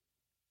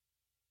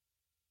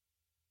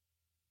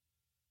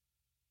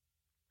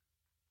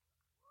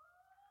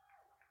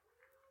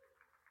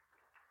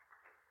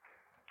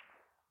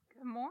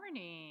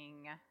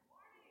morning.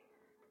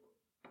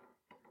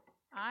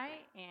 I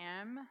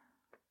am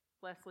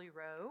Leslie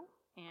Rowe,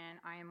 and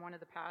I am one of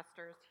the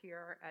pastors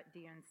here at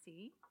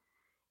DNC.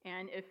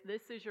 And if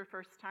this is your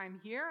first time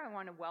here, I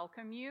want to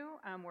welcome you.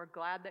 We're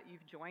glad that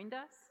you've joined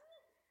us.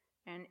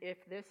 And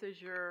if this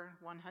is your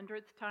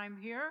 100th time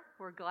here,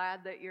 we're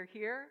glad that you're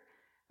here.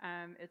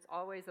 It's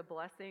always a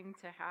blessing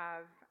to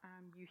have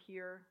you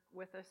here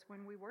with us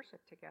when we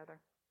worship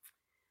together.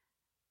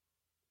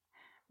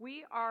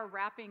 We are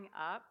wrapping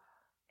up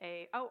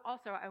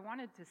also I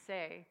wanted to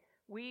say,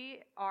 we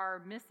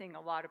are missing a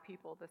lot of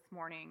people this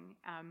morning,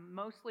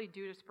 mostly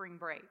due to spring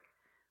break.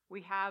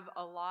 We have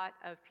a lot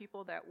of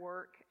people that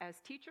work as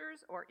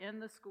teachers or in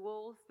the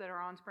schools that are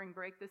on spring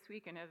break this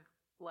week and have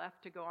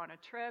left to go on a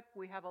trip.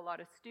 We have a lot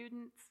of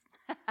students.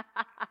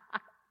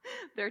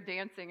 They're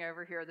dancing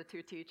over here, the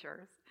two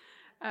teachers.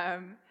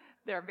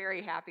 They're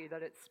very happy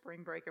that it's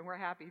spring break, and we're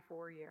happy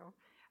for you.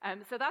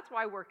 So that's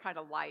why we're kind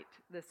of light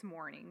this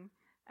morning.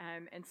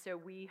 And so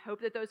we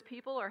hope that those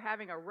people are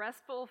having a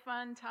restful,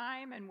 fun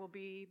time and will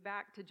be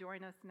back to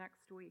join us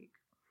next week.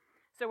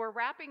 So we're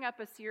wrapping up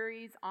a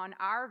series on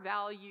our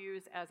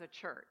values as a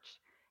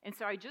church. And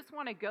so I just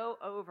want to go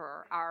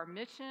over our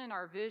mission,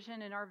 our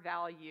vision, and our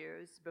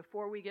values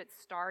before we get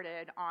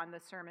started on the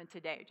sermon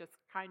today, just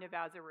kind of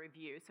as a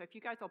review. So if you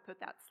guys will put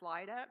that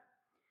slide up.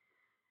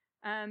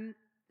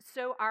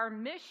 So our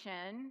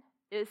mission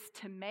is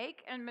to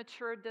make and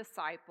mature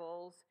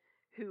disciples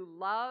who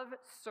love,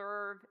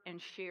 serve,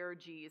 and share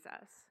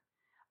Jesus.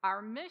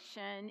 Our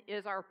mission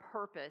is our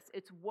purpose.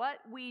 It's what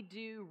we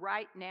do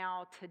right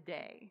now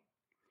today.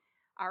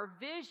 Our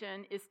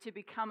vision is to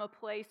become a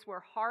place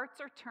where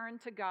hearts are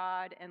turned to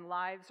God and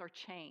lives are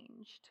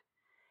changed.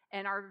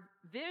 And our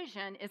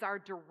vision is our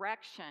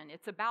direction.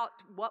 It's about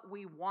what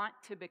we want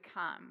to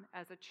become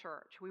as a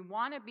church. We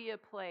want to be a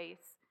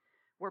place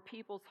where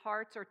people's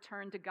hearts are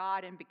turned to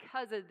God, and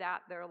because of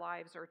that, their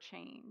lives are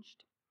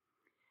changed.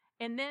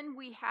 And then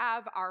we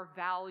have our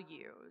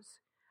values.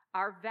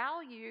 Our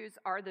values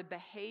are the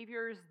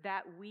behaviors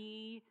that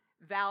we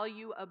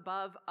value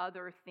above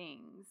other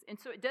things. And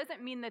so it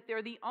doesn't mean that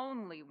they're the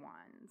only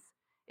ones.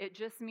 It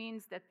just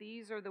means that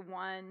these are the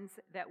ones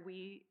that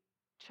we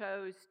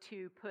chose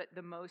to put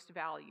the most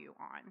value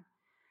on.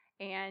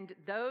 And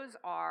those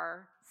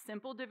are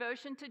simple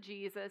devotion to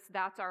Jesus.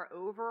 That's our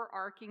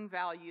overarching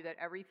value that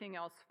everything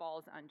else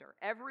falls under.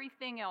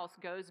 Everything else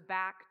goes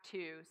back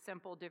to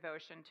simple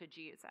devotion to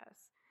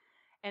Jesus.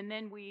 And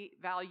then we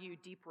value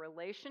deep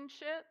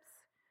relationships.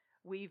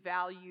 We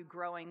value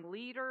growing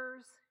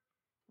leaders.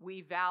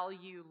 We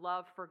value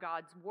love for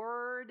God's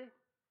word.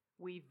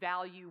 We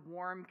value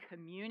warm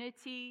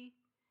community.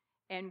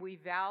 And we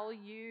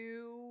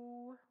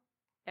value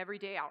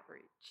everyday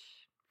outreach.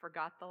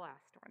 Forgot the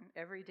last one,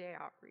 everyday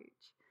outreach.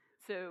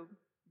 So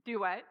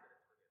do what?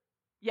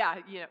 Yeah,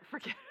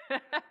 forget.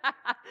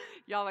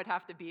 Y'all would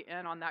have to be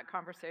in on that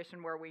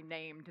conversation where we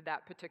named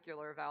that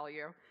particular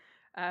value.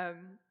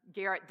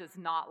 Garrett does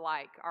not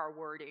like our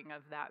wording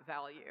of that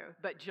value,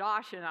 but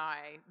Josh and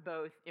I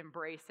both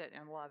embrace it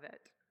and love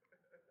it.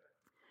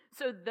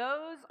 So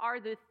those are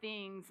the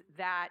things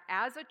that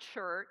as a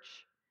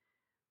church,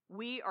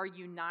 we are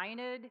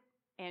united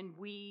and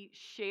we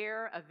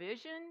share a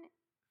vision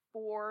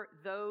for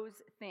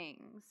those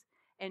things.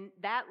 And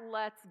that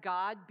lets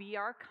God be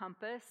our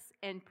compass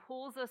and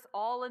pulls us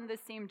all in the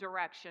same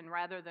direction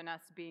rather than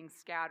us being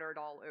scattered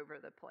all over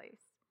the place.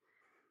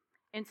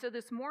 And so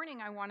this morning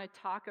I want to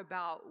talk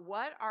about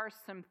what are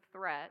some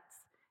threats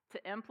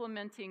to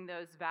implementing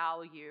those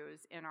values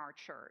in our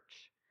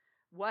church.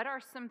 What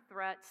are some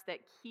threats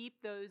that keep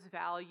those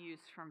values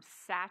from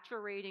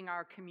saturating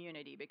our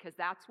community? Because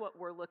that's what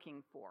we're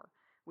looking for.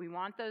 We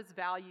want those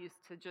values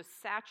to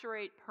just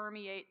saturate,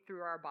 permeate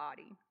through our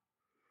body.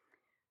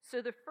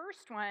 So the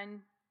first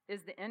one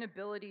is the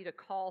inability to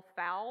call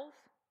fouls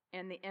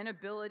and the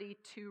inability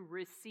to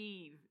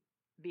receive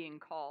being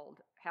called,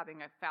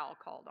 having a foul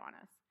called on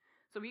us.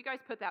 So will you guys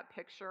put that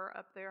picture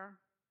up there?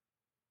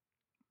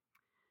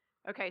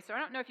 Okay, so I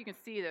don't know if you can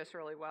see this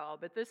really well,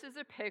 but this is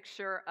a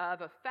picture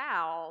of a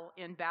foul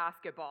in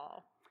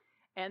basketball.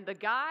 And the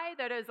guy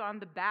that is on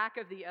the back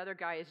of the other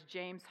guy is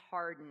James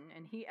Harden,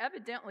 and he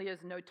evidently is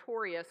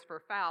notorious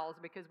for fouls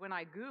because when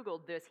I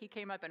Googled this, he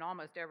came up in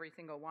almost every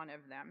single one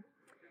of them.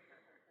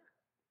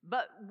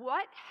 But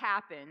what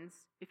happens,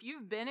 if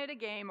you've been at a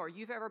game or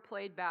you've ever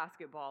played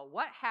basketball,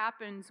 what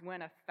happens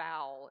when a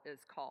foul is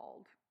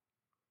called?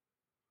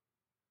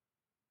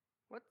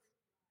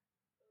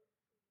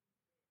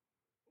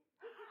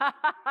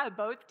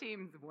 Both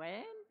teams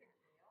win?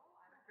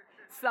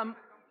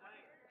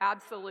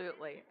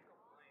 Absolutely.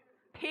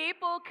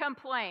 People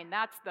complain.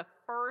 That's the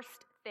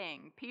first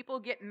thing. People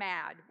get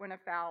mad when a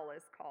foul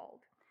is called.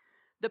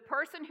 The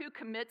person who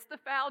commits the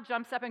foul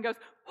jumps up and goes,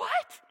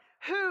 "What?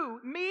 Who?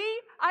 Me?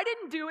 I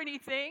didn't do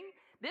anything."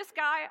 This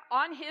guy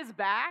on his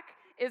back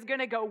is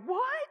going to go,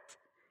 "What?"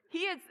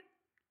 He is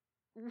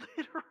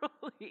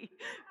literally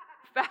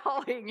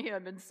fouling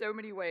him in so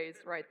many ways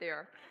right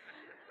there.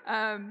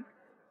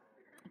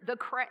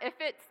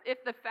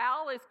 If the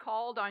foul is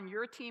called on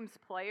your team's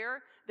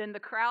player, then the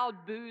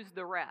crowd boos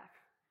the ref,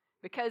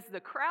 because the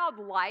crowd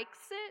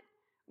likes it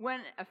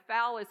when a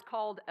foul is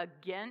called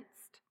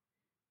against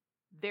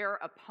their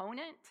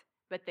opponent,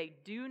 but they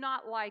do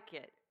not like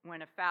it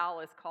when a foul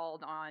is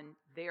called on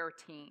their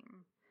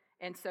team.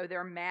 And so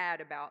they're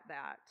mad about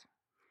that.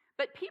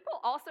 But people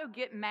also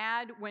get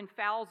mad when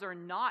fouls are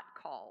not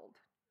called.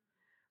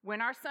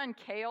 When our son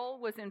Kale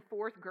was in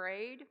 4th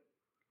grade,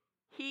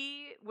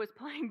 he was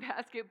playing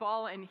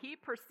basketball and he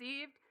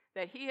perceived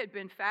that he had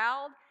been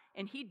fouled,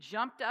 and he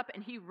jumped up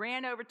and he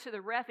ran over to the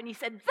ref and he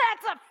said,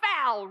 "That's a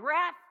foul,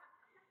 ref!"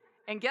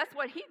 And guess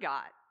what he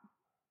got?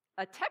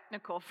 A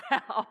technical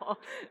foul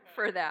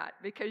for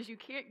that, because you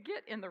can't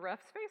get in the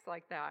ref's face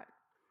like that.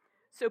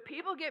 So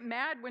people get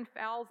mad when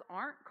fouls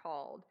aren't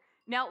called.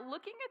 Now,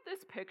 looking at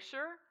this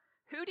picture,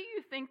 who do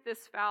you think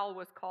this foul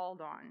was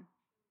called on?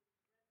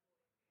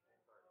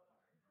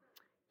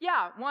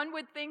 Yeah, one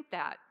would think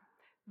that.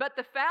 But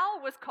the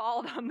foul was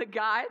called on the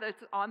guy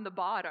that's on the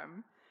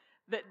bottom.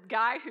 The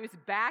guy whose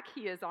back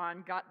he is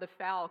on got the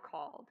foul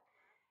called.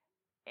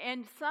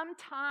 And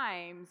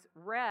sometimes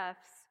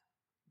refs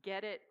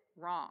get it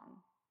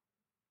wrong.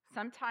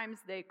 Sometimes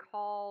they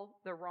call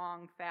the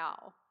wrong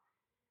foul.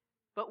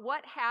 But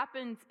what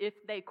happens if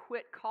they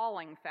quit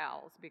calling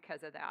fouls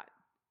because of that?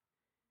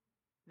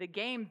 The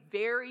game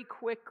very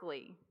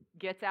quickly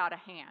gets out of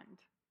hand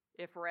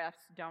if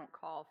refs don't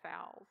call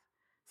fouls.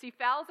 See,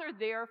 fouls are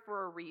there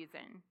for a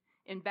reason.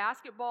 In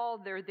basketball,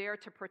 they're there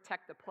to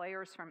protect the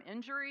players from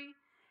injury,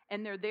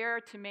 and they're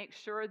there to make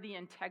sure the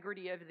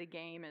integrity of the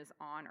game is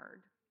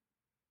honored.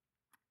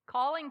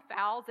 Calling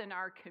fouls in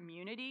our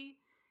community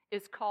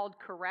is called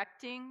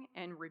correcting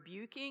and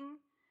rebuking.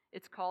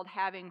 It's called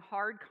having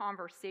hard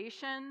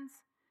conversations.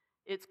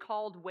 It's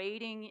called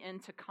wading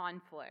into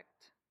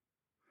conflict.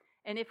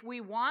 And if we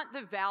want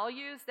the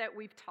values that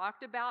we've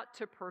talked about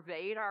to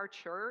pervade our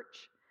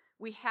church,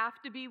 we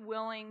have to be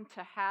willing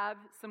to have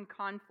some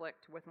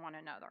conflict with one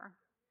another.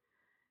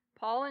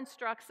 Paul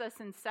instructs us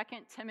in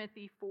 2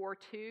 Timothy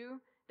 4:2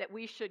 that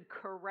we should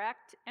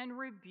correct and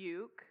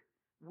rebuke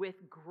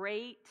with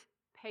great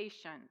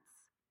patience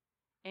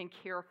and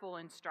careful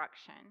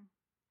instruction.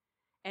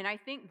 And I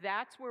think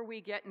that's where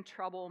we get in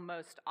trouble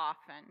most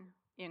often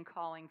in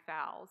calling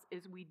fouls,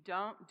 is we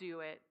don't do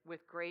it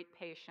with great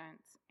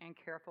patience and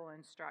careful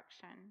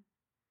instruction.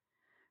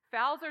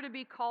 Fouls are to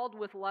be called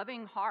with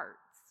loving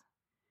hearts.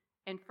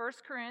 And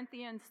 1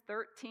 Corinthians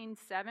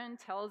 13:7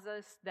 tells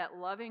us that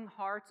loving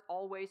hearts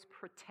always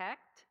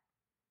protect.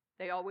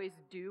 They always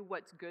do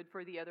what's good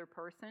for the other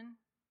person.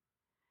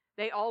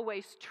 They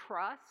always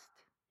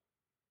trust.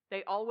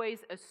 They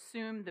always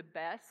assume the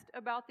best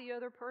about the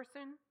other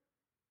person.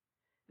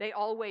 They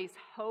always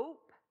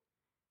hope.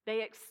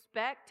 They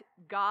expect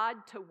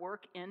God to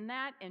work in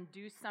that and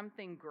do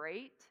something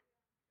great.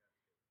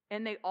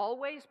 And they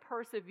always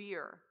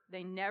persevere.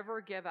 They never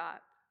give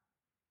up.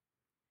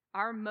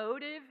 Our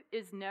motive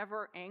is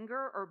never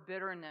anger or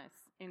bitterness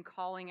in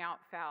calling out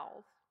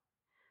fouls.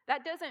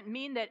 That doesn't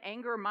mean that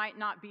anger might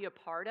not be a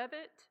part of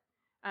it.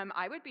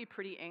 I would be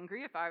pretty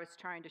angry if I was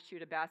trying to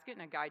shoot a basket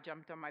and a guy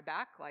jumped on my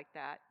back like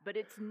that. But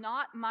it's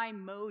not my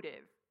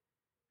motive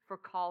for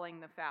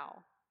calling the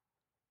foul.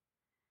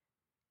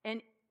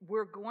 And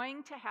we're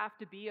going to have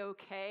to be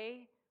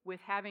okay with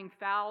having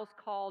fouls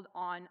called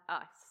on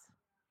us.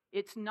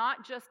 It's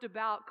not just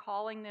about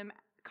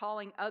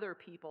calling other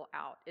people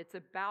out. It's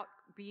about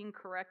being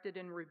corrected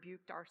and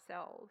rebuked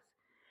ourselves.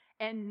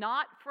 And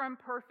not from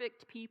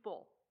perfect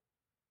people.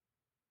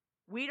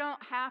 We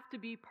don't have to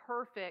be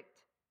perfect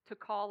to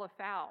call a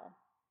foul.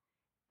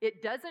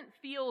 It doesn't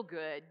feel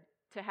good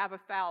to have a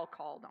foul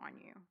called on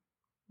you.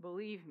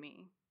 Believe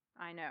me,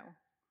 I know.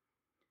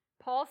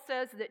 Paul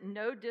says that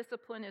no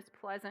discipline is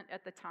pleasant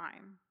at the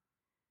time.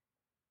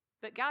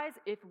 But guys,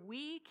 if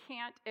we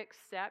can't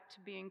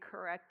accept being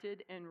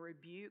corrected and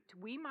rebuked,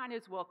 we might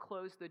as well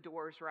close the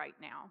doors right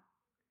now.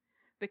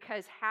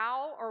 Because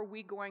how are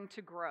we going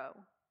to grow?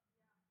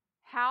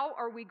 How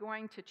are we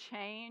going to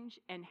change?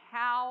 And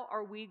how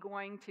are we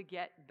going to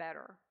get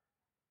better?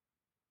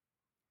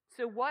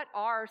 So what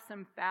are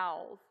some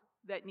fouls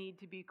that need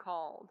to be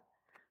called?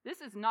 This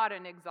is not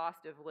an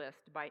exhaustive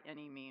list by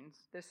any means.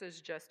 This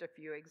is just a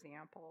few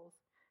examples.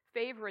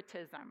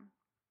 Favoritism,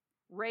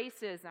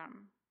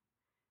 racism,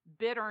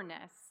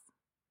 bitterness,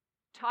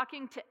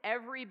 talking to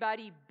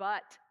everybody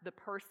but the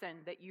person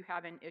that you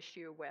have an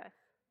issue with,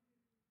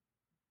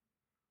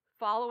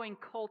 following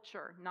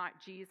culture, not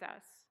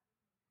Jesus,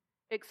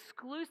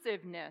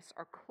 exclusiveness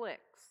or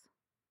cliques,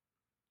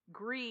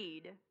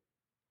 greed,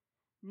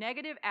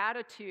 negative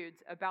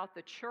attitudes about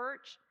the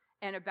church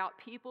and about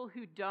people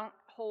who don't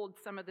hold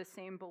some of the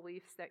same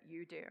beliefs that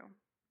you do.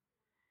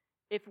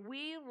 If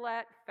we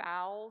let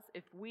fouls,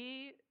 if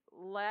we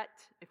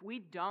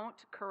don't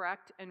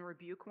correct and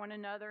rebuke one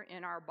another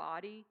in our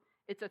body,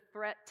 it's a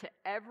threat to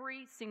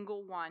every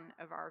single one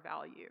of our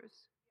values.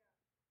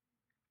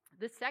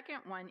 The second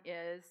one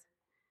is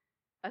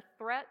a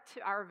threat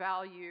to our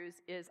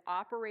values is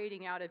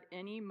operating out of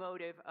any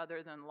motive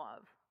other than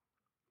love.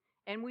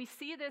 And we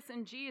see this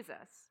in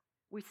Jesus.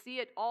 We see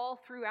it all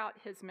throughout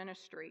his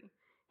ministry.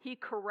 He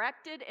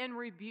corrected and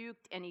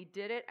rebuked, and he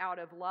did it out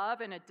of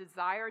love and a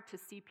desire to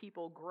see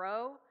people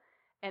grow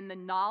and the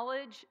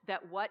knowledge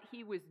that what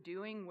he was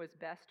doing was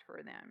best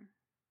for them.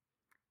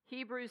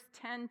 Hebrews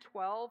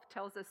 10:12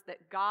 tells us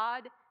that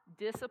God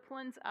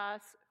disciplines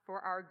us for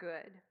our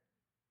good.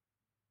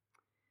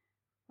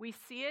 We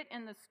see it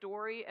in the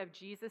story of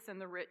Jesus and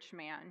the rich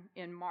man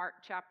in Mark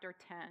chapter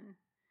 10.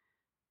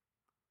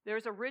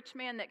 There's a rich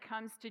man that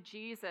comes to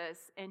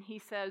Jesus and he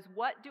says,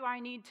 "What do I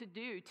need to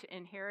do to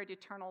inherit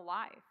eternal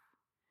life?"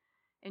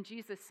 And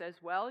Jesus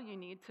says, "Well, you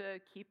need to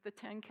keep the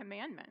 10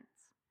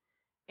 commandments."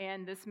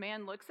 And this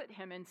man looks at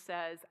him and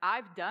says,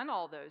 "I've done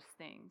all those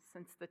things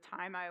since the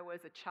time I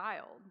was a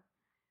child."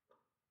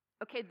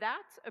 Okay,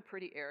 that's a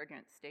pretty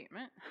arrogant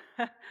statement.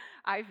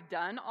 I've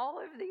done all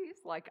of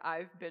these, like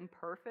I've been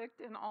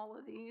perfect in all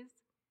of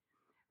these.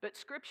 But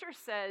Scripture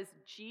says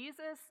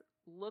Jesus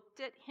looked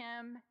at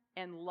him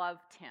and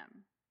loved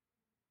him.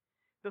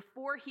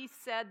 Before he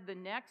said the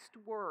next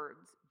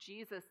words,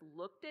 Jesus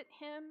looked at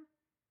him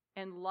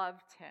and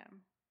loved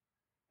him.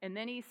 And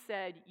then he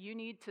said, "You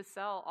need to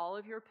sell all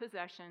of your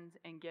possessions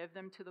and give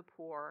them to the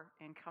poor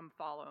and come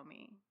follow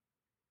me."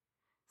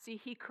 See,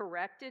 he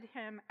corrected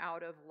him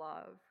out of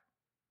love.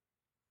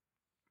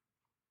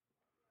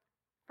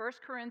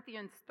 1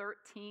 Corinthians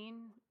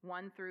 13,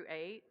 1 through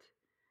 8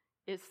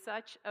 is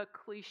such a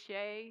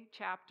cliche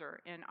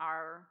chapter in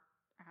our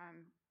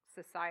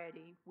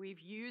society. We've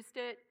used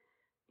it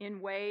in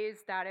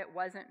ways that it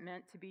wasn't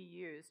meant to be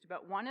used.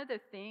 But one of the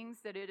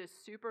things that it is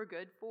super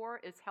good for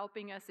is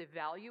helping us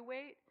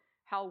evaluate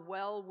how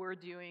well we're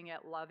doing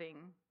at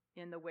loving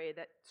in the way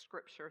that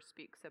Scripture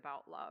speaks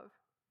about love.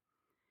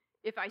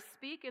 If I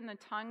speak in the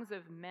tongues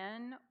of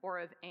men or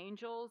of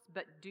angels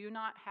but do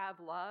not have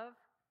love,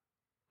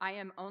 I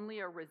am only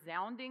a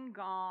resounding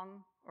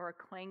gong or a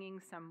clanging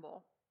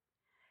cymbal.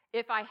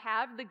 If I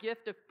have the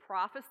gift of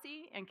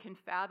prophecy and can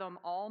fathom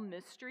all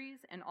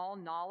mysteries and all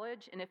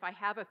knowledge, and if I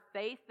have a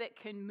faith that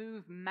can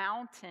move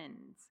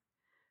mountains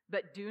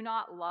but do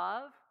not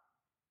love,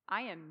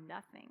 I am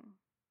nothing.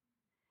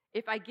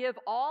 If I give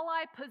all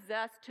I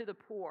possess to the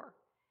poor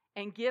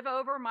and give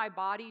over my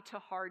body to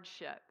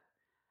hardship,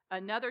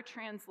 another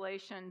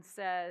translation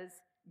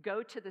says,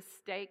 go to the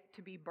stake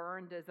to be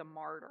burned as a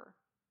martyr,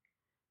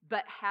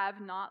 but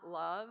have not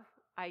love,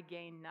 I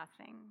gain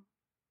nothing.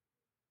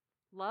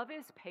 Love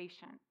is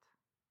patient.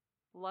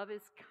 Love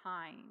is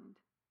kind.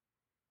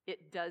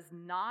 It does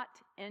not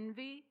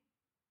envy.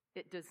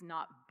 It does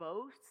not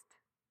boast.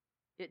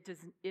 It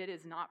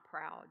is not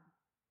proud.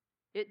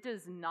 It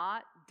does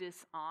not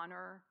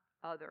dishonor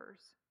others.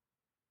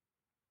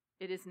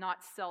 It is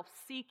not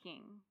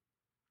self-seeking.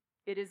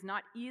 It is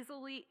not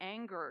easily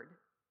angered.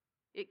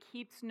 It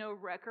keeps no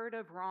record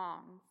of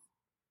wrongs.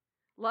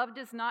 Love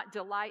does not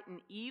delight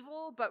in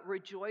evil, but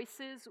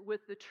rejoices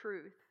with the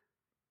truth.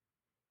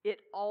 It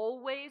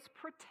always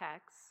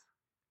protects,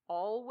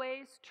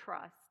 always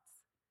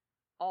trusts,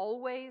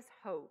 always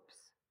hopes,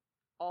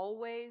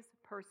 always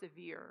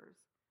perseveres.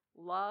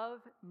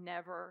 Love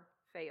never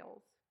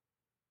fails.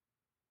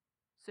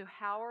 So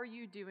how are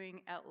you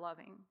doing at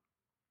loving?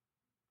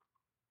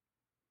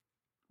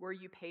 Were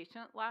you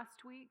patient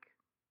last week?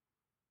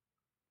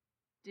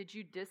 Did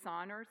you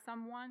dishonor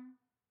someone?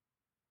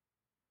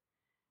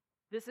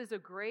 This is a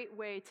great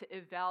way to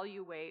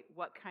evaluate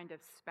what kind of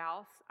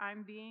spouse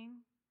I'm being,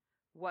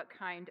 what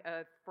kind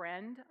of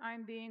friend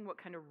I'm being, what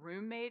kind of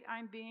roommate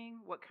I'm being,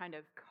 what kind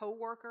of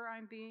coworker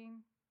I'm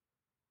being.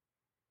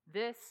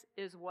 This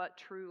is what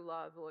true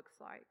love looks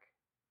like.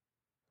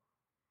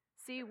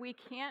 See, we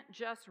can't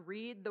just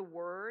read the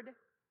word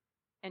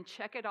and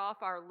check it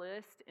off our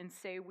list and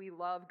say we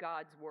love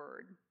God's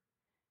word.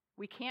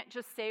 We can't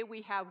just say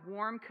we have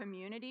warm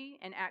community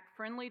and act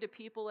friendly to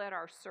people at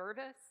our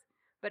service,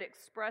 but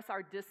express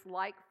our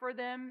dislike for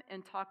them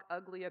and talk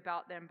ugly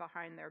about them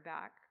behind their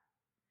back.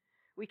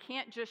 We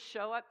can't just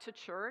show up to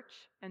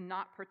church and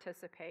not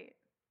participate.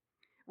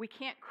 We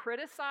can't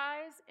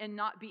criticize and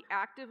not be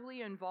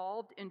actively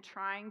involved in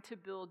trying to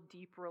build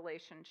deep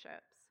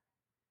relationships.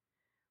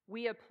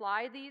 We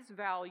apply these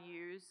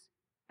values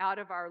out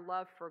of our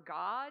love for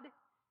God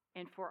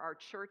and for our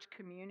church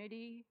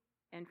community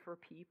and for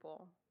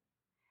people.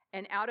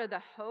 And out of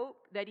the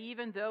hope that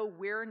even though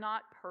we're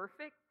not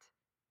perfect,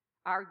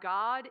 our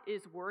God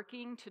is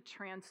working to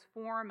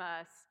transform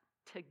us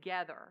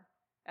together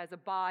as a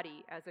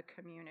body, as a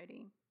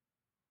community.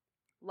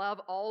 Love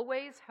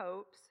always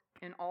hopes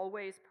and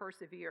always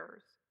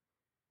perseveres.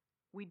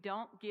 We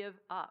don't give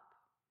up.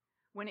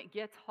 When it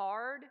gets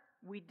hard,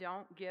 we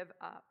don't give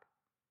up.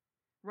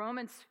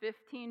 Romans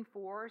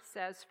 15:4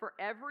 says, "For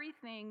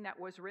everything that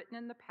was written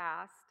in the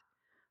past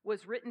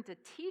was written to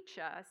teach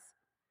us,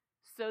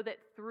 so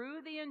that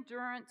through the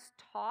endurance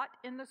taught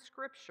in the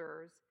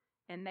Scriptures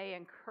and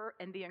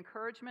the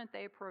encouragement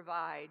they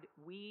provide,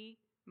 we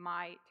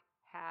might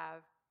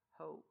have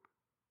hope."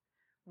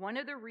 One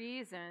of the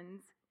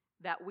reasons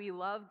that we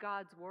love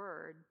God's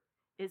word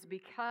is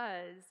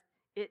because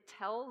it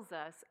tells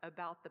us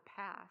about the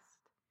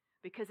past.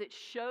 because it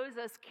shows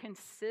us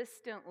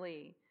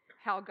consistently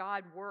how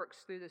God works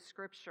through the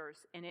scriptures,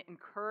 and it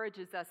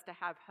encourages us to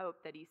have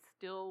hope that he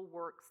still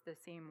works the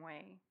same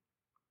way.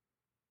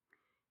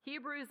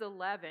 Hebrews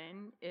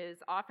 11 is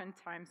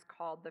oftentimes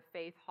called the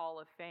Faith Hall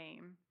of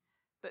Fame,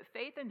 but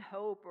faith and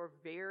hope are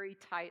very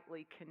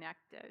tightly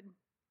connected.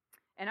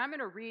 And I'm going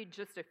to read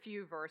just a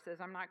few verses.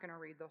 I'm not going to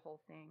read the whole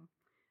thing.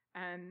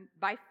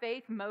 By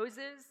faith,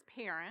 Moses'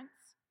 parents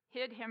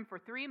hid him for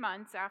 3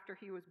 months after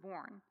he was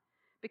born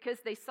because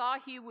they saw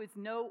he was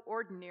no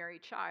ordinary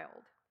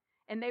child,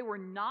 and they were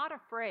not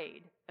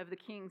afraid of the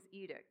king's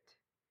edict.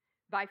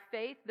 By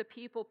faith, the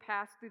people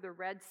passed through the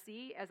Red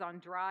Sea as on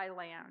dry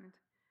land,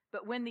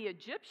 but when the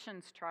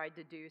Egyptians tried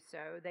to do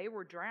so, they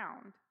were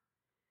drowned.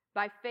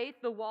 By faith,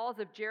 the walls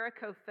of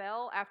Jericho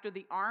fell after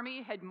the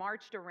army had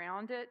marched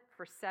around it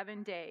for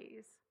 7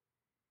 days.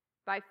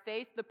 By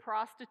faith, the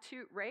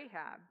prostitute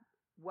Rahab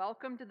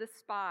welcomed the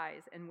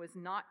spies and was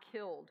not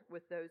killed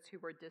with those who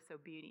were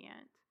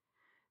disobedient.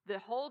 The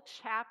whole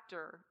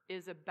chapter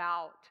is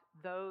about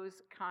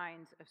those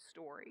kinds of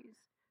stories,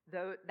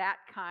 that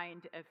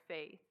kind of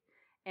faith.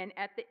 And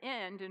at the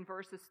end, in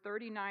verses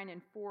 39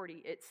 and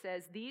 40, it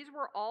says, "These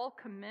were all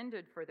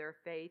commended for their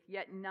faith,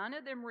 yet none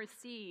of them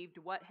received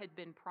what had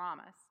been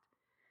promised,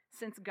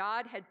 since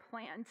God had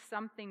planned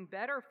something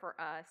better for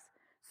us,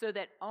 so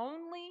that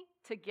only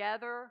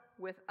together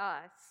with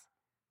us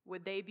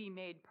would they be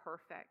made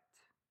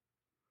perfect."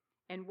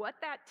 And what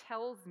that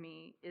tells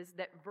me is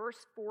that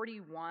verse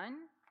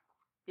 41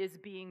 is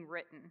being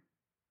written.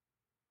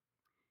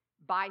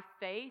 By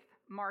faith,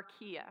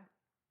 Markia.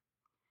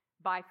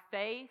 By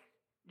faith,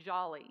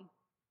 Jolly.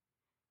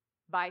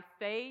 By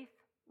faith,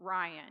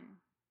 Ryan.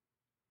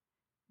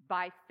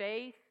 By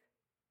faith,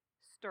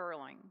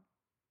 Sterling.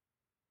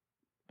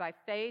 By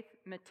faith,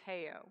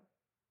 Mateo.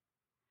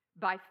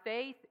 By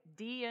faith,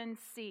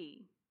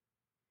 DNC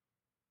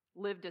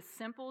lived a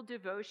simple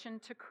devotion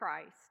to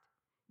Christ,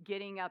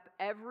 getting up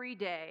every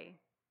day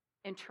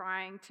and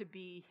trying to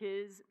be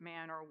his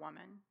man or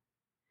woman.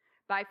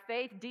 By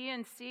faith,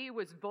 DNC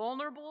was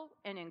vulnerable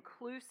and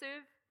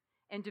inclusive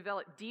and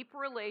developed deep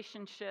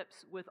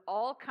relationships with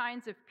all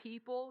kinds of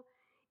people,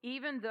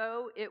 even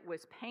though it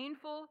was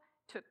painful,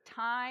 took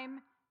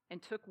time,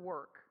 and took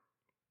work.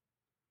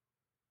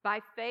 By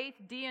faith,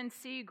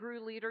 DNC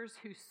grew leaders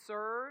who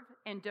serve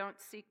and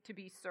don't seek to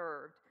be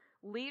served.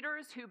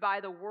 Leaders who, by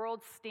the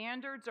world's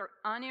standards, are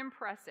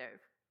unimpressive,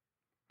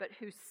 but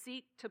who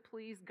seek to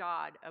please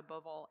God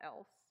above all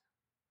else.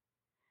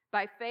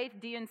 By faith,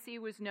 DNC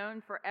was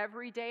known for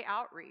everyday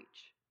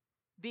outreach,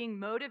 being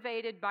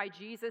motivated by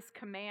Jesus'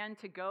 command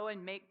to go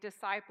and make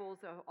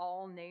disciples of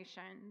all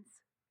nations.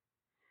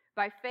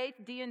 By faith,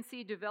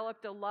 DNC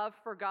developed a love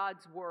for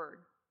God's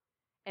word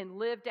and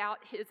lived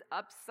out his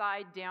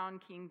upside-down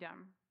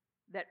kingdom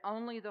that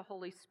only the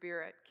Holy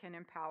Spirit can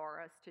empower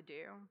us to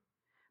do.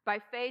 By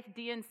faith,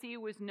 DNC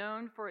was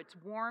known for its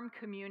warm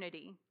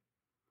community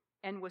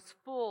and was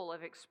full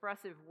of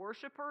expressive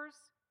worshipers,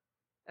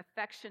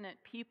 affectionate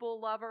people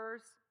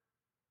lovers,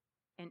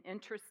 and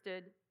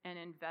interested and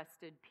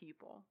invested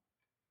people.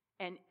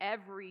 And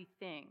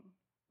everything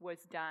was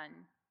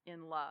done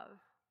in love.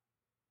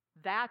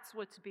 That's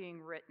what's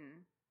being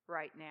written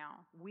right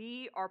now.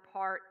 We are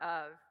part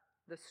of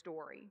the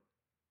story.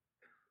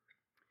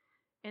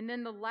 And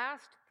then the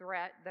last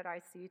threat that I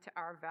see to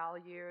our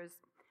values,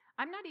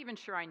 I'm not even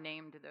sure I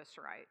named this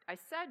right. I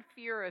said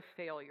fear of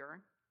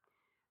failure,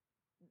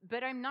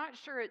 but I'm not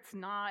sure it's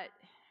not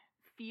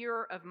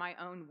fear of my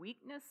own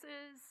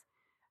weaknesses.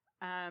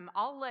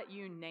 I'll let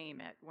you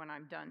name it when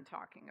I'm done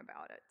talking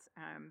about it,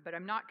 but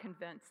I'm not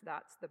convinced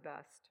that's the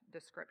best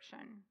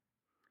description.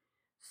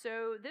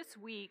 So this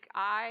week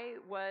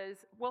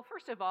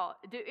first of all,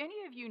 do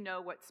any of you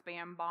know what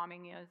spam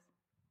bombing is?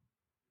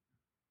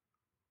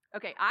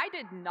 Okay, I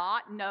did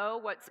not know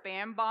what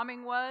spam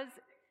bombing was.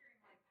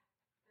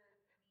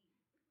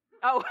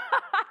 Oh,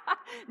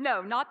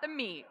 no, not the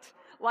meat.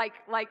 Like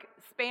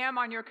spam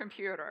on your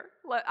computer.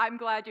 I'm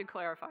glad you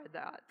clarified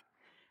that.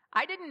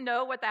 I didn't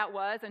know what that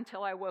was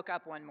until I woke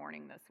up one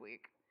morning this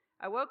week.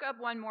 I woke up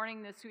one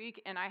morning this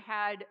week and I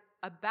had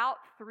about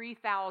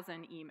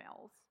 3,000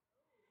 emails.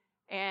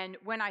 And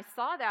when I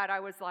saw that, I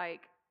was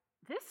like,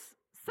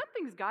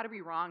 something's got to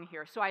be wrong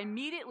here. So I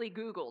immediately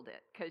Googled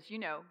it because,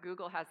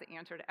 Google has the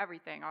answer to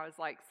everything. I was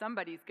like,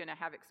 somebody's going to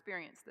have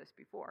experienced this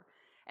before.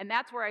 And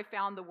that's where I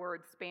found the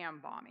word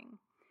spam bombing.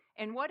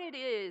 And what it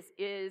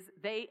is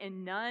they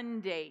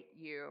inundate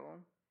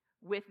you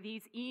with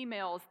these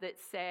emails that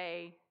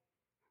say,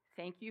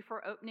 thank you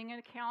for opening an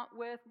account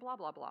with blah,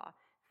 blah, blah.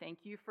 Thank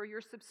you for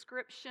your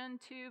subscription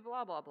to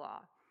blah, blah, blah.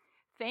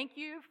 Thank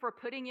you for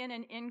putting in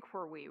an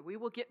inquiry. We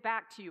will get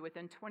back to you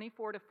within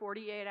 24 to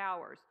 48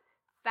 hours.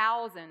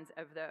 Thousands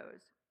of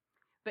those.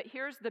 But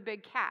here's the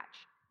big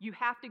catch. You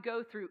have to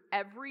go through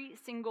every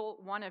single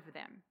one of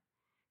them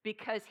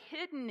because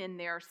hidden in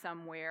there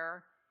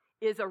somewhere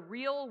is a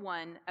real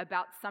one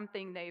about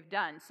something they've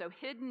done. So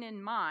hidden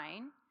in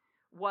mine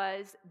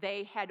was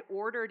they had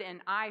ordered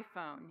an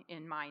iPhone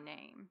in my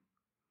name.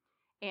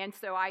 And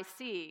so I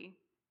see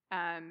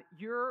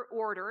Your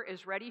order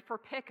is ready for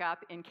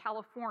pickup in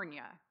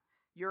California.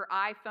 Your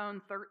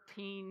iPhone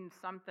 13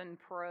 something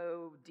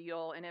Pro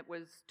deal, and it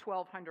was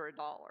 $1,200.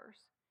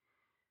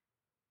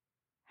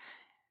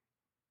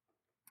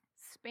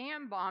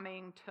 Spam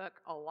bombing took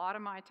a lot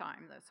of my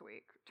time this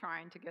week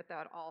trying to get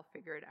that all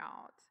figured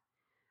out.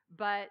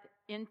 But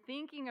in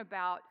thinking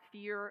about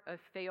fear of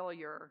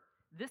failure,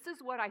 this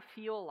is what I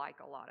feel like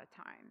a lot of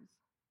times.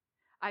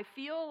 I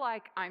feel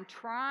like I'm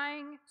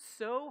trying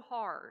so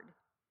hard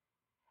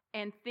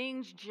and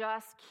things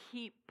just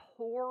keep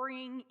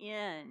pouring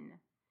in,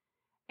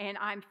 and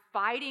I'm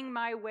fighting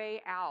my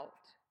way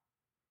out,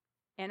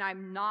 and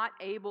I'm not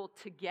able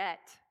to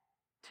get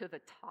to the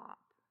top.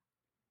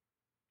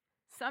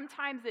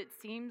 Sometimes it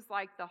seems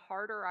like the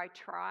harder I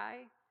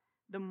try,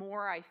 the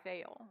more I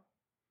fail.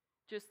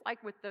 Just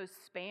like with those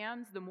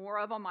spams, the more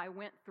of them I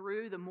went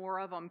through, the more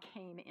of them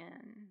came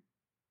in.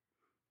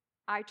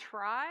 I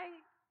try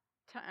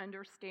to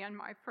understand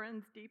my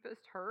friend's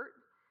deepest hurt,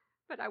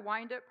 but I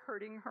wind up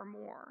hurting her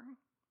more.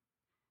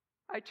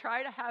 I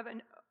try to have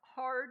an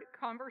open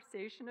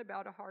conversation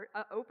about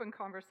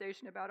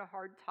a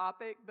hard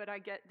topic, but I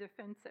get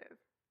defensive.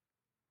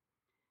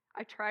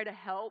 I try to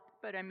help,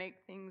 but I make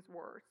things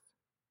worse.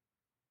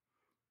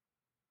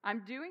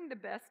 I'm doing the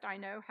best I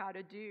know how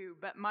to do,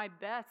 but my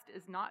best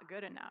is not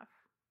good enough.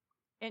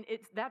 And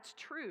that's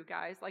true,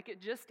 guys. Like,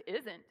 it just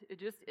isn't. It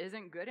just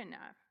isn't good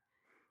enough.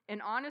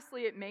 And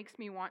honestly, it makes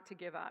me want to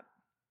give up.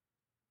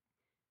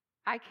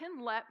 I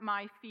can let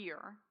my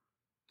fear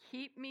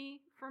keep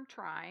me from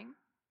trying,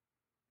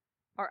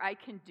 or I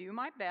can do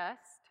my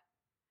best.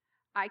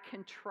 I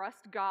can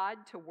trust God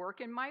to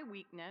work in my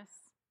weakness,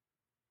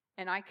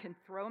 and I can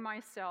throw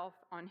myself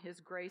on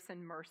His grace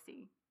and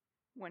mercy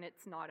when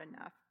it's not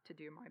enough to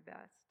do my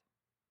best.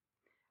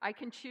 I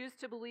can choose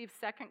to believe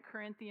 2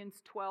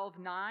 Corinthians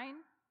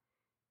 12:9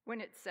 when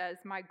it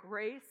says, "My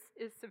grace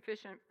is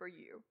sufficient for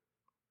you,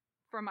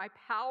 for my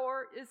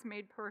power is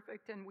made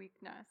perfect in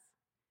weakness."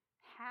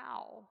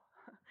 How?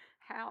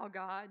 How,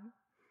 God?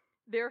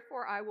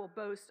 Therefore, I will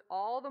boast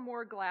all the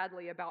more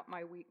gladly about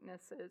my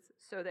weaknesses,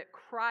 so that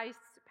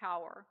Christ's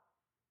power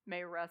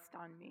may rest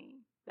on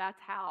me. That's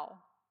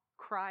how.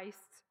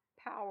 Christ's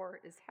power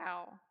is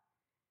how.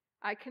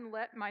 I can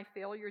let my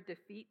failure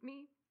defeat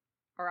me,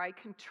 or I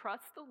can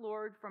trust the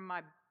Lord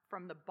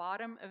from the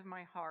bottom of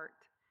my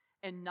heart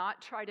and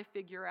not try to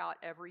figure out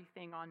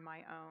everything on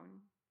my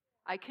own.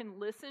 I can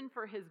listen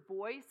for His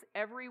voice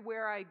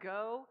everywhere I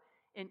go,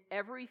 in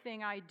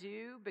everything I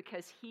do,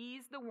 because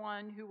He's the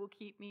one who will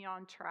keep me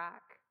on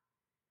track.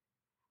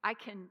 I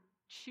can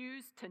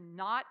choose to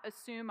not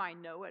assume I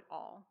know it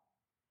all,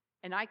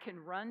 and I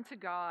can run to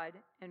God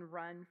and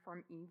run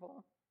from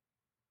evil.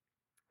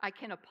 I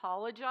can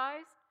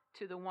apologize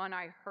to the one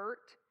I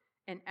hurt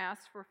and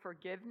ask for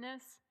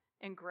forgiveness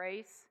and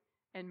grace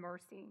and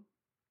mercy.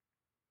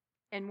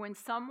 And when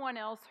someone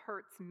else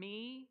hurts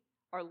me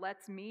or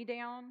lets me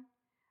down,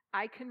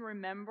 I can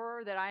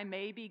remember that I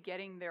may be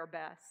getting their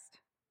best.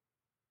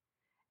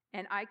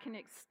 And I can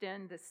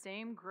extend the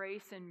same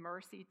grace and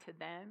mercy to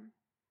them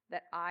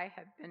that I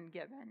have been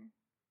given.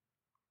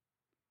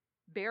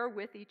 Bear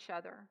with each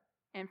other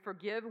and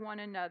forgive one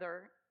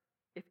another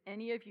if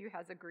any of you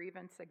has a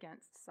grievance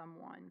against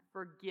someone.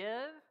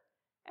 Forgive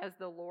as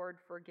the Lord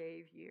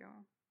forgave you.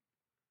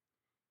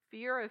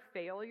 Fear of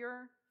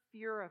failure,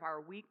 fear of our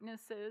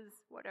weaknesses,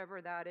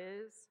 whatever that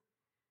is,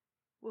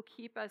 will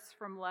keep us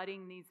from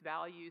letting these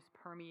values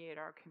permeate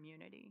our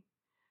community,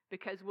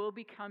 because we'll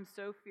become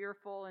so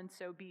fearful and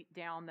so beat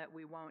down that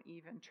we won't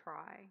even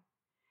try.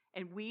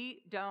 And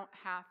we don't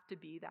have to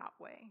be that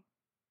way.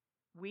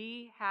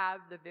 We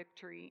have the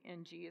victory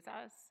in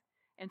Jesus.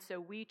 And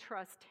so we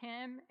trust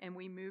Him and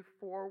we move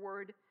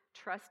forward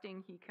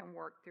trusting He can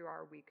work through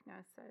our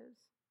weaknesses.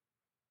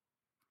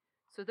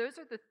 So those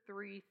are the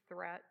three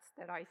threats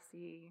that I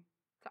see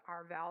to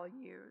our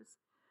values.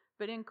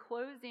 But in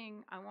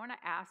closing, I want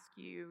to ask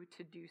you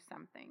to do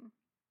something.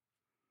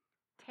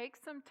 Take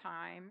some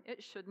time.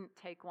 It shouldn't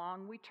take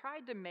long. We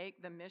tried to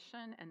make the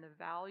mission and the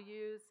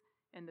values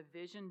and the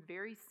vision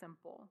very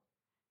simple.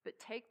 But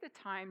take the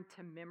time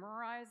to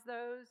memorize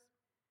those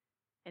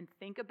and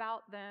think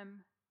about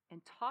them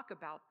and talk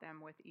about them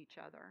with each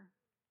other.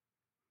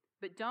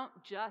 But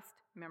don't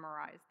just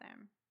memorize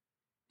them.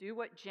 Do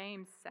what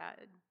James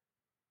said.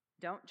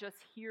 Don't just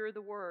hear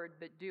the word,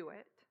 but do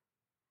it.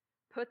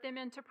 Put them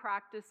into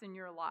practice in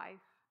your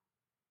life.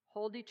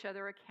 Hold each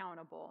other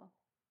accountable.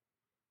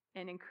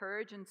 And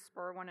encourage and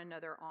spur one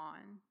another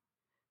on.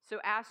 So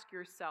ask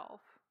yourself,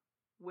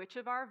 which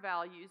of our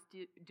values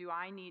do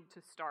I need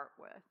to start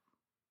with?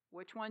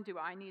 Which one do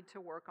I need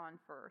to work on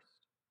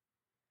first?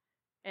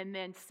 And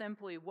then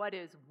simply, what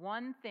is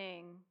one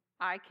thing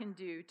I can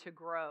do to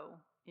grow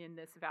in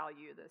this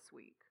value this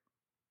week?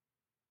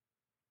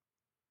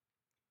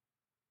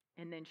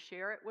 And then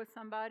share it with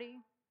somebody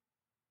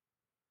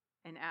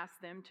and ask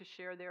them to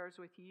share theirs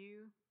with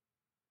you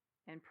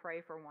and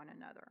pray for one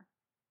another.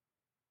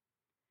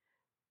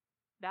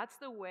 That's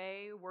the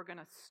way we're going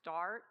to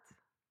start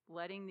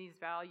letting these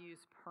values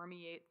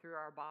permeate through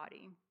our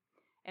body.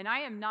 And I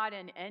am not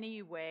in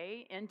any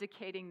way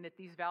indicating that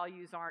these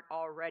values aren't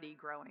already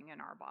growing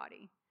in our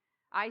body.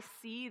 I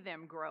see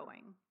them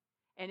growing,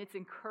 and it's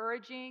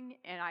encouraging,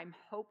 and I'm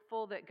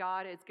hopeful that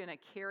God is going to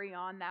carry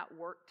on that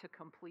work to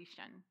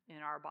completion in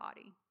our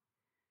body.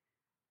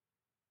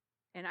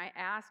 And I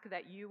ask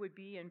that you would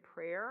be in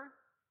prayer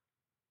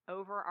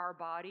over our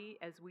body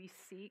as we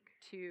seek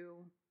to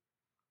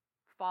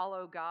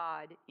follow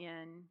God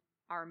in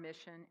our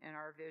mission and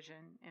our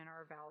vision and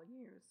our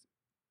values.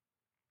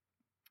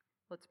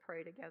 Let's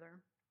pray together.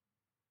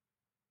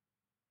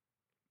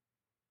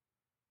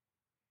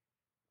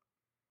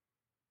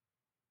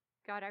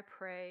 God, I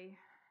pray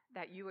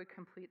that you would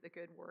complete the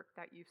good work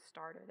that you've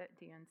started at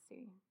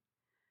DNC.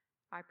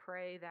 I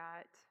pray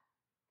that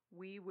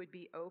we would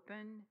be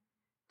open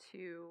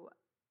to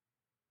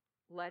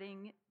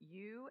letting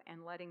you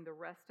and letting the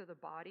rest of the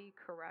body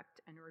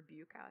correct and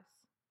rebuke us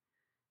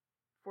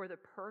for the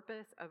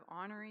purpose of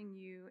honoring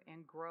you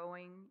and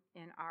growing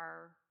in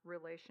our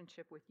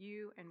relationship with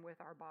you and with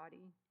our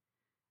body.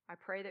 I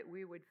pray that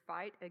we would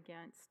fight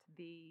against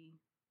the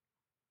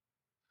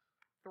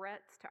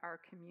threats to our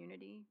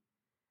community.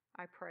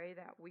 I pray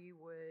that we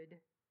would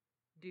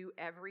do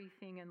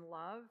everything in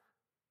love.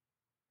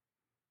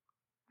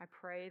 I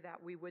pray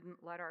that we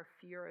wouldn't let our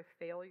fear of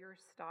failure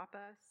stop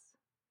us.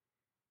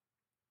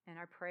 And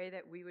I pray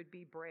that we would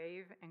be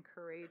brave and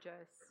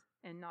courageous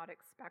and not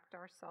expect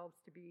ourselves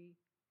to be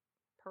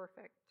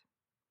perfect.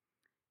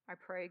 I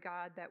pray,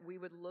 God, that we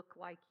would look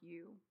like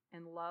you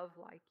and love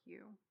like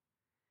you.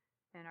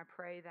 And I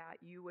pray that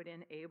you would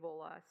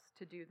enable us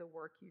to do the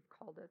work you've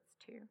called us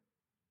to.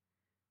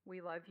 We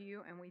love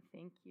you and we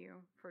thank you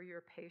for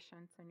your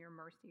patience and your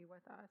mercy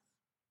with us.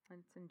 And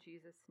it's in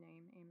Jesus'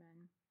 name,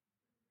 amen.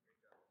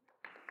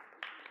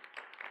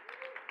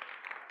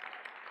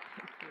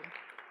 Thank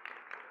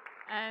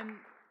you.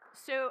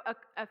 So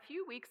a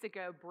few weeks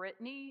ago,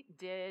 Brittany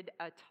did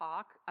a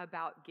talk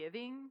about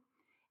giving,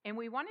 and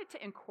we wanted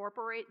to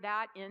incorporate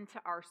that into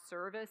our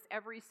service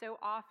every so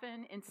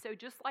often. And so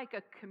just like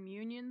a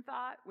communion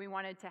thought, we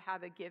wanted to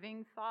have a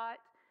giving thought,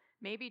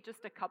 maybe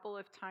just a couple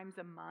of times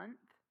a month.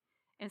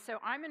 And so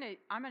I'm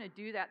gonna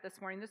do that this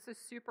morning. This is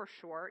super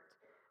short,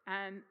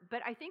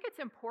 but I think it's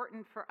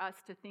important for us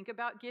to think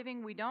about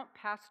giving. We don't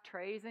pass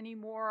trays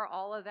anymore.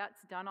 All of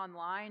that's done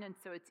online, and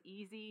so it's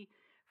easy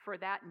for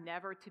that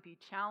never to be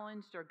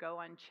challenged or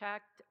go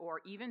unchecked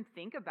or even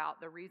think about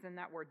the reason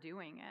that we're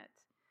doing it.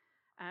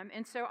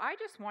 And so I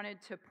just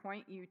wanted to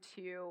point you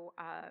to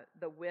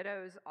the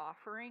widow's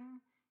offering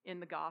in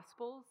the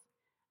Gospels.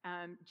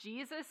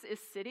 Jesus is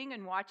sitting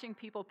and watching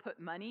people put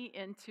money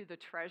into the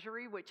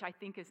treasury, which I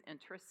think is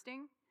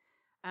interesting.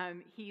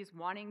 He's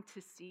wanting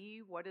to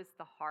see what is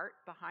the heart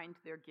behind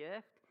their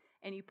gift.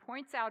 And he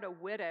points out a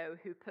widow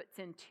who puts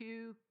in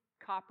 2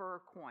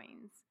 copper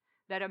coins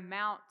that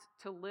amount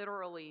to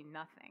literally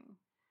nothing.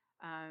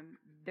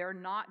 They're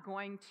not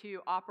going to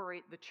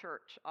operate the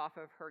church off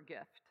of her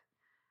gift.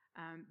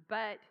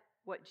 But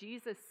what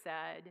Jesus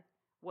said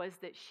was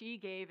that she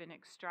gave an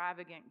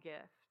extravagant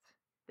gift,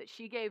 that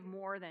she gave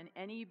more than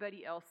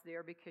anybody else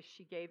there because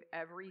she gave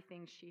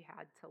everything she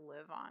had to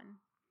live on.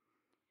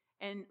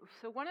 And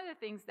so one of the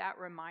things that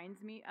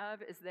reminds me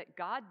of is that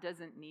God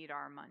doesn't need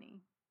our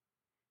money.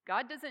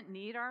 God doesn't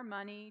need our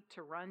money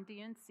to run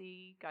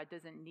DNC. God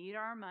doesn't need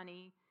our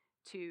money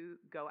to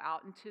go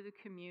out into the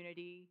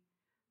community.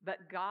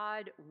 But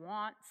God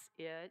wants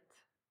it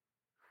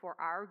for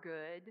our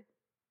good,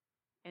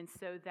 and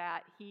so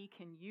that he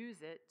can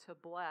use it to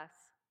bless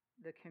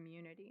the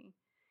community.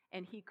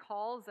 And he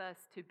calls us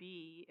to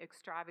be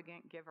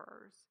extravagant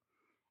givers.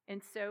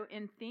 And so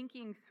in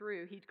thinking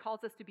through, he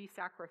calls us to be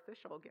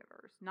sacrificial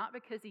givers, not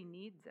because he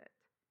needs it,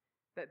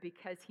 but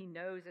because he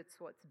knows it's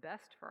what's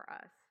best for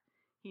us.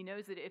 He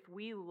knows that if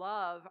we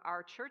love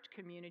our church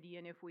community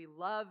and if we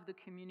love the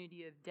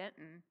community of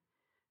Denton,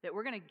 that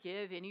we're going to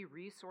give any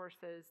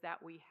resources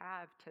that we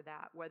have to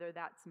that, whether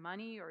that's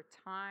money or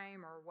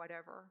time or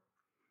whatever.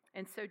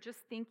 And so just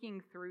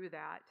thinking through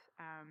that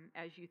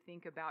as you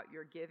think about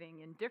your giving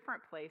in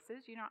different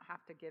places. You don't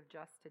have to give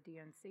just to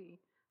DNC.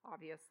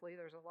 Obviously,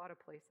 there's a lot of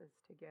places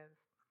to give.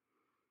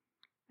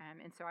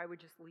 And so I would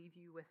just leave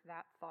you with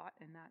that thought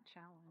and that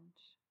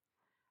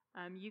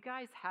challenge. You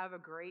guys have a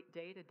great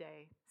day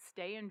today.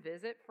 Stay and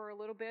visit for a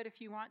little bit if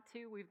you want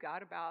to. We've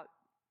got about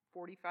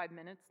 45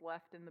 minutes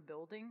left in the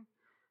building.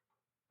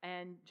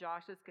 And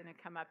Josh is going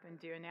to come up and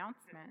do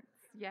announcements.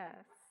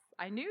 Yes,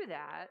 I knew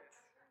that.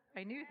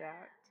 I knew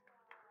that.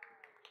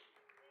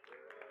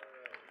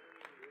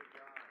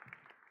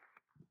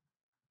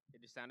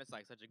 It just sounded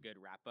like such a good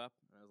wrap up.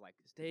 I was like,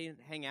 stay and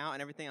hang out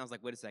and everything. I was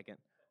like, wait a second.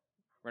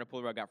 We're going to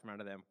pull the rug out from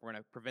under them. We're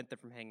going to prevent them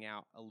from hanging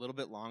out a little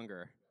bit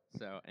longer.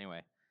 So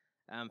anyway,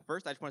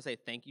 first I just want to say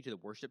thank you to the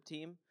worship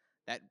team.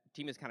 That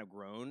team has kind of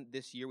grown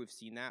this year. We've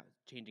seen that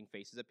changing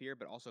faces up here,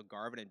 but also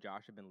Garvin and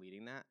Josh have been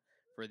leading that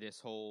for this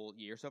whole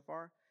year so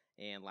far,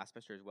 and last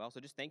semester as well. So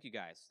just thank you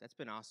guys. That's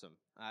been awesome.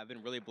 I've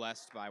been really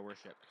blessed by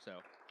worship. So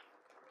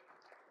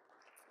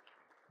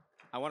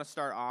I want to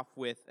start off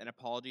with an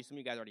apology. Some of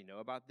you guys already know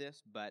about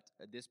this, but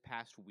this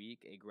past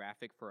week, a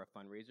graphic for a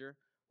fundraiser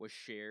was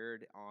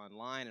shared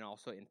online and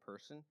also in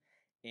person,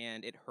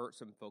 and it hurt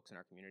some folks in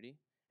our community.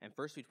 And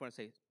first, we just want to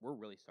say we're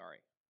really sorry.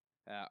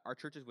 Our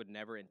churches would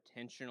never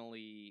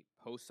intentionally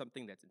post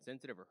something that's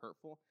insensitive or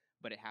hurtful,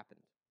 but it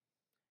happened.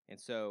 And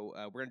so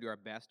we're going to do our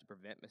best to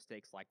prevent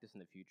mistakes like this in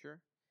the future,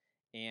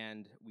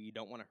 and we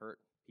don't want to hurt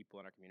people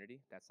in our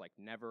community. That's like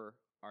never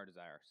our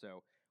desire.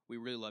 So we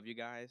really love you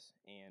guys,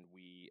 and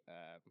we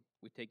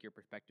take your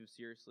perspective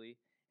seriously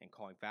and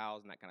calling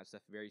fouls and that kind of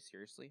stuff very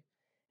seriously.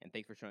 And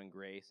thanks for showing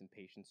grace and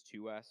patience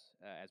to us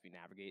as we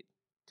navigate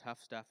tough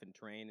stuff and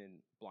terrain and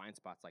blind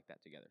spots like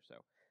that together.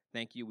 So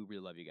thank you. We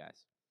really love you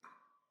guys.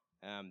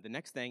 The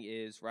next thing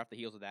is, right off the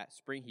heels of that,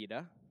 Spring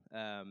Hita,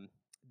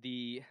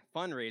 the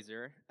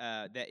fundraiser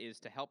that is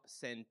to help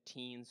send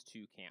teens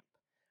to camp.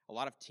 A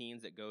lot of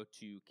teens that go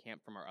to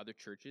camp from our other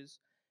churches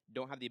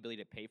don't have the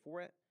ability to pay for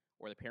it,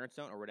 or the parents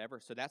don't, or whatever.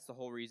 So that's the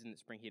whole reason that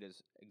Spring Hita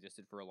has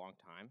existed for a long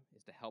time,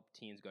 is to help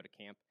teens go to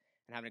camp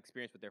and have an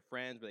experience with their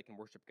friends where they can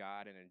worship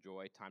God and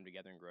enjoy time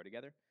together and grow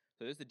together.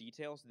 So there's the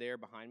details there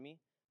behind me.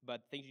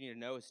 But things you need to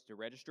know is to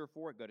register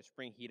for it, go to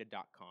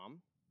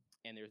springhita.com,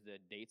 and there's the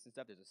dates and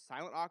stuff. There's a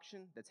silent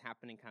auction that's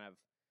happening kind of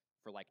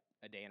for like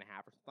a day and a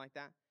half or something like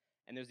that.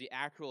 And there's the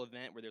actual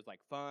event where there's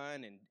like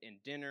fun and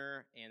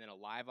dinner and then a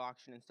live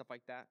auction and stuff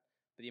like that.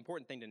 But the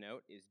important thing to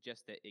note is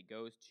just that it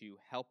goes to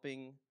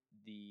helping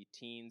the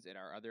teens at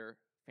our other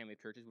family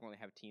of churches. We don't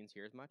really have teens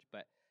here as much,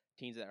 but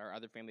teens at our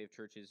other family of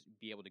churches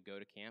be able to go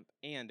to camp.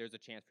 And there's a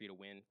chance for you to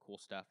win cool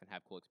stuff and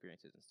have cool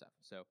experiences and stuff.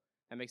 So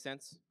that makes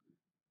sense?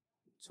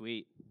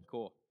 Sweet.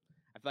 Cool.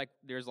 I feel like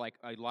there's like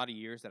a lot of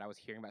years that I was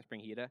hearing about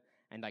Spring Hita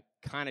and like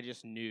kind of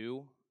just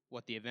knew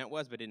what the event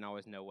was, but didn't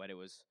always know what it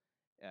was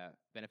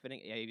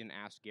benefiting. I even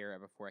asked Garrett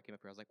before I came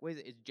up here. I was like, wait,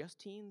 is it just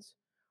teens?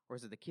 Or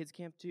is it the kids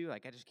camp too?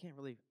 Like, I just can't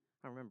really,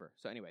 I don't remember.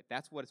 So anyway,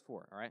 that's what it's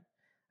for, all right?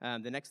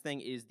 The next thing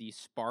is the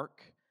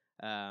Spark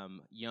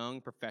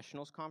Young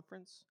Professionals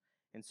Conference.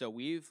 And so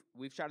we've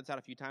shouted this out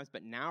a few times,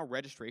 but now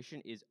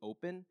registration is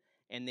open,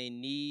 and they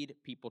need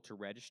people to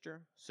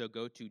register. So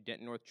go to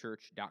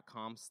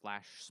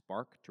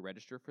dentonnorthchurch.com/spark to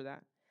register for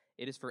that.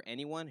 It is for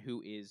anyone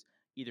who is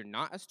either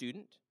not a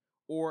student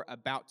or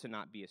about to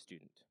not be a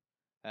student.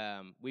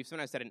 We've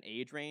sometimes set an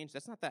age range.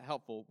 That's not that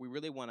helpful. We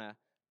really want to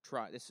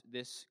try,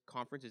 this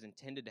conference is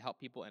intended to help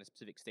people in a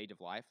specific stage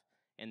of life,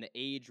 and the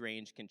age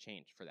range can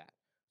change for that.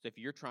 So if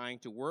you're trying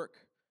to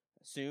work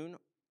soon,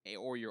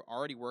 or you're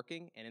already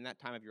working, and in that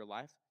time of your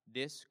life,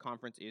 this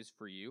conference is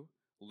for you.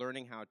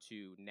 Learning how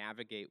to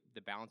navigate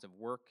the balance of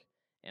work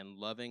and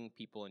loving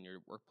people in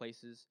your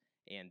workplaces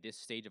and this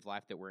stage of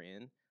life that we're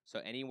in. So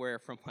anywhere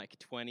from like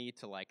 20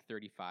 to like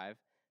 35,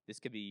 this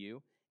could be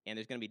you. And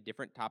there's going to be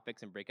different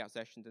topics and breakout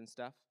sessions and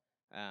stuff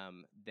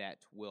that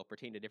will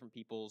pertain to different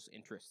people's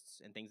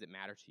interests and things that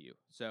matter to you.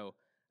 So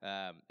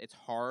it's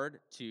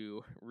hard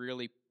to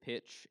really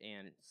pitch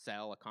and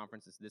sell a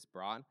conference that's this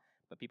broad,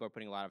 but people are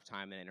putting a lot of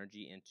time and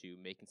energy into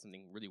making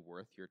something really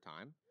worth your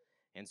time.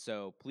 And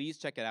so please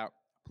check it out.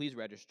 Please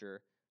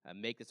register.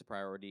 Make this a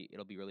priority.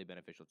 It'll be really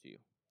beneficial to you.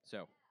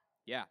 So,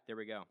 yeah, there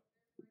we go.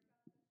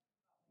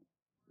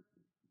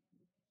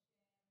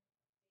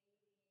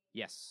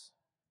 Yes.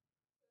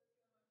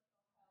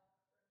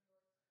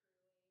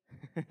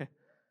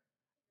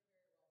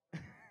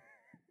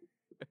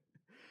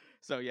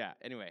 So, yeah,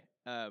 anyway,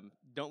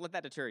 don't let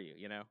that deter you,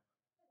 you know?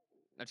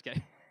 I'm just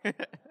kidding.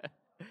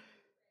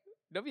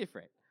 Don't be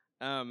afraid.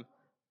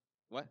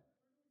 What?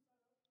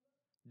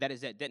 That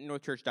is at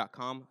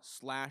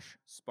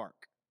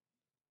dentonnorthchurch.com/spark.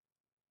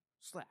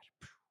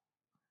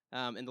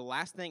 And the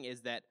last thing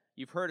is that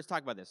you've heard us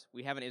talk about this.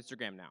 We have an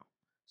Instagram now.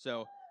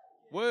 So,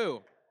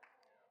 woo.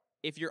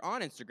 If you're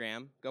on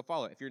Instagram, go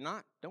follow it. If you're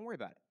not, don't worry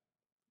about it.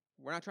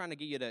 We're not trying to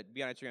get you to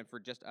be on Instagram for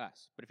just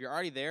us. But if you're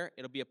already there,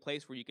 it'll be a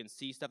place where you can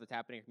see stuff that's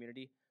happening in your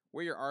community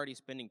where you're already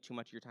spending too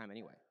much of your time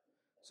anyway.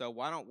 So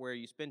why don't, where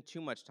you spend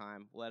too much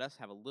time, let us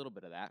have a little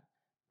bit of that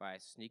by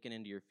sneaking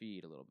into your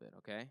feed a little bit,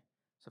 okay?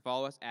 So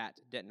follow us at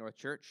Denton North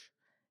Church,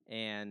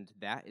 and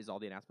that is all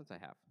the announcements I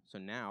have. So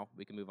now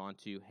we can move on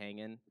to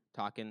hanging,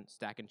 talking,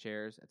 stacking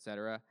chairs,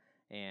 etc.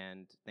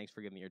 And thanks for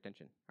giving me your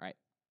attention. All right.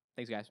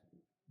 Thanks, guys.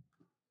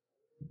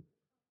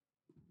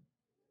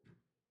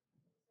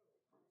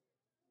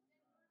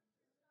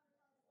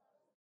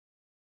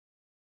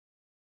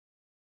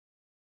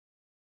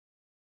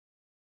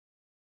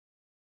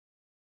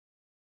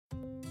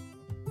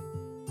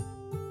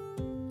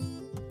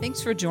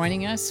 Thanks for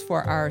joining us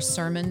for our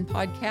sermon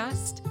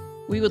podcast.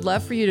 We would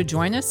love for you to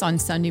join us on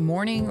Sunday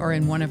morning or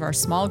in one of our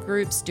small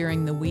groups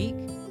during the week,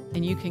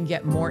 and you can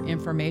get more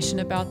information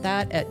about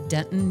that at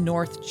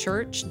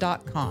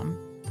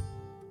dentonnorthchurch.com.